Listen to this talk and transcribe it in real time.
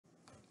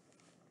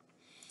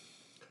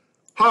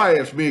Hi,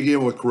 it's me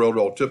again with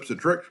Corel Tips and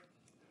Tricks.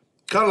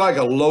 Kind of like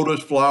a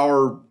lotus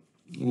flower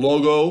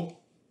logo.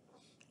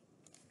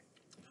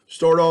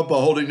 Start off by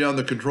holding down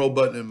the control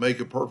button and make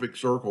a perfect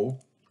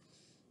circle.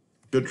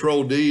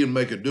 Control D and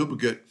make a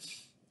duplicate.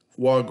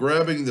 While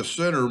grabbing the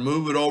center,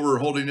 move it over,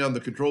 holding down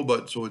the control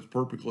button so it's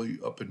perfectly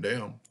up and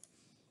down.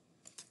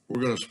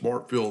 We're going to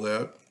smart fill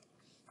that.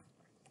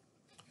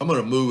 I'm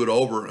going to move it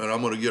over and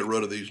I'm going to get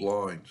rid of these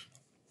lines.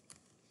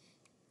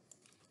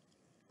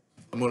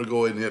 I'm going to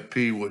go ahead and hit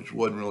P, which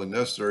wasn't really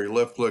necessary.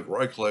 Left click,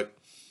 right click.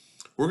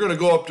 We're going to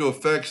go up to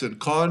effects and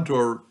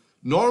contour.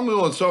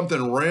 Normally on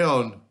something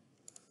round,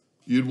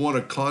 you'd want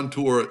to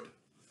contour it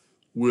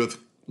with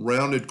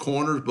rounded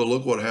corners, but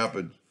look what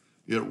happens.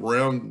 It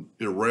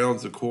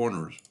rounds the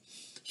corners.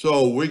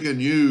 So we can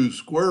use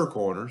square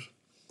corners.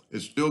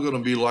 It's still going to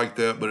be like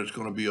that, but it's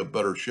going to be a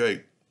better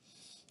shape.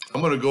 I'm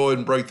going to go ahead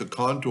and break the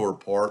contour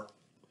part.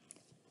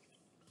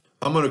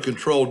 I'm going to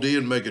Control D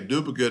and make a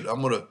duplicate.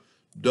 I'm going to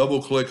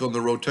double click on the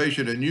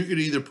rotation, and you can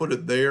either put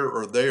it there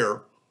or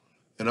there.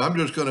 And I'm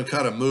just going to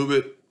kind of move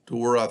it to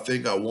where I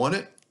think I want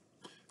it,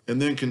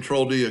 and then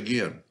Control D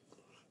again.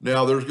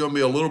 Now there's going to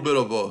be a little bit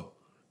of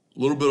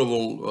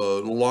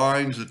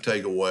lines to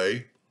take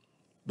away,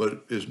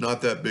 but it's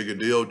not that big a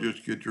deal.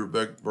 Just get your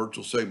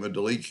virtual segment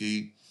delete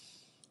key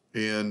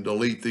and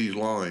delete these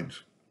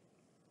lines,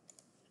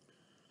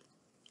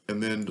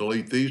 and then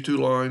delete these two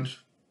lines,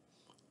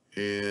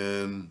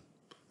 and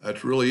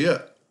that's really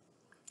it.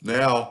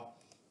 Now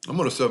I'm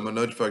going to set my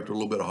nudge factor a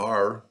little bit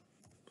higher.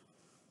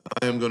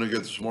 I am going to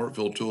get the Smart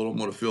Fill tool. I'm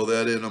going to fill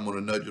that in. I'm going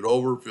to nudge it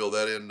over, fill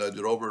that in, nudge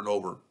it over and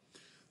over.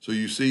 So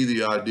you see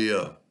the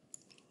idea.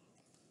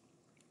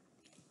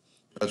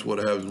 That's what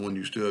happens when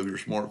you still have your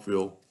Smart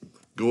Fill.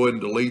 Go ahead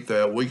and delete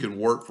that. We can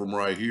work from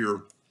right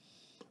here.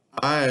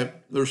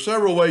 There's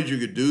several ways you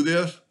could do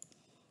this,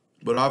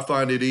 but I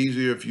find it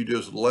easier if you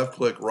just left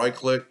click, right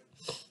click,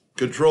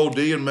 Control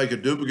D and make a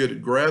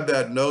duplicate. Grab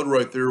that node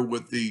right there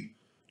with the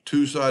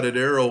two-sided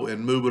arrow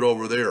and move it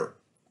over there.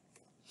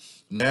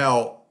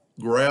 Now,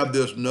 grab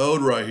this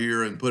node right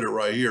here and put it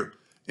right here.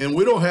 And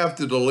we don't have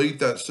to delete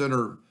that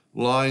center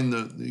line,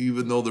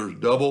 even though there's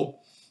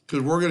double,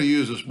 because we're going to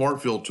use the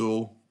Smart Fill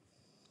tool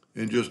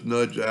and just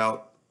nudge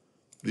out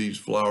these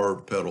flower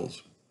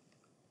petals.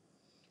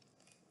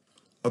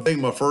 I think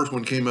my first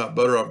one came out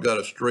better. I've got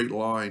a straight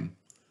line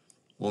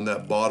on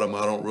that bottom.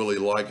 I don't really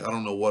like. I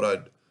don't know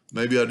what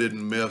maybe I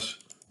didn't miss.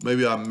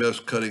 Maybe I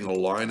missed cutting a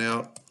line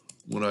out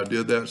when I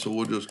did that. So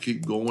we'll just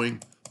keep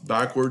going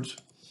backwards.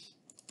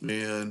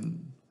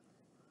 And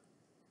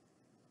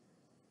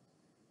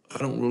I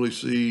don't really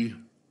see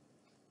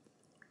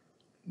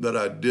that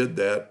I did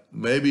that.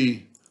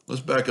 Maybe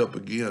let's back up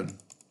again.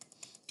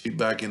 Keep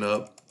backing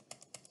up.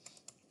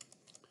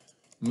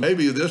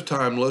 Maybe this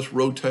time let's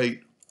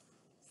rotate.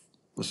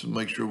 Let's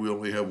make sure we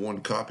only have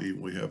one copy.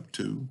 We have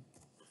two.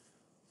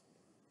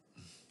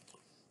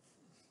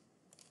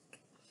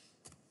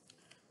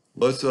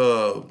 Let's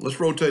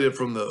rotate it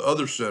from the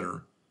other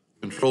center.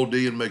 Control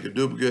D and make a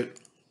duplicate,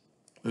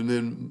 and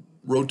then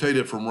rotate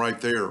it from right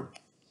there.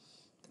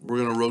 We're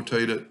going to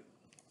rotate it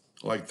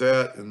like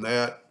that and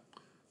that.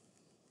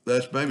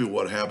 That's maybe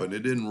what happened.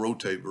 It didn't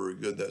rotate very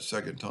good that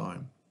second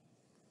time.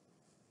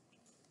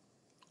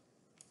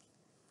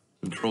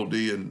 Control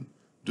D and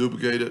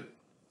duplicate it.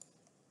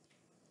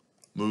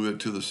 Move it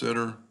to the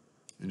center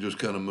and just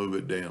kind of move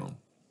it down.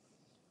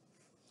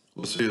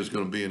 Let's see if it's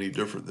going to be any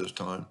different this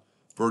time.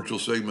 Virtual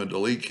segment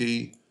delete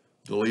key.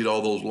 Delete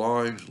all those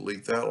lines.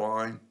 Delete that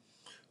line.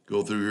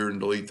 Go through here and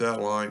delete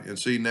that line. And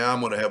see, now I'm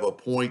going to have a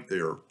point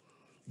there.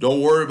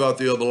 Don't worry about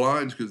the other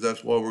lines, because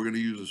that's why we're going to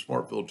use the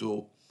Smart Fill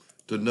tool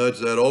to nudge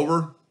that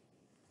over,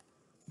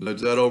 nudge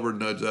that over,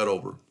 nudge that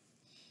over.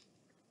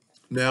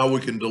 Now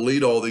we can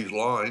delete all these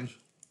lines.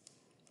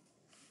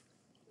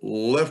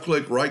 Left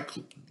click, right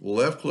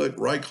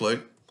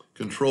click,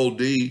 Control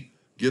D,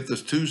 get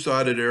this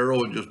two-sided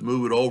arrow and just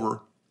move it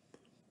over.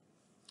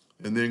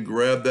 And then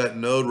grab that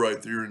node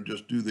right there and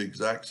just do the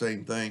exact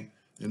same thing.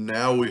 And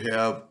now we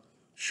have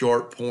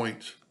sharp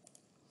points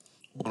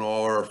on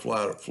all our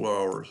flat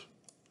flowers.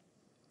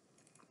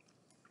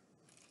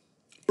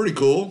 Pretty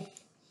cool.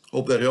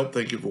 Hope that helped.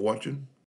 Thank you for watching.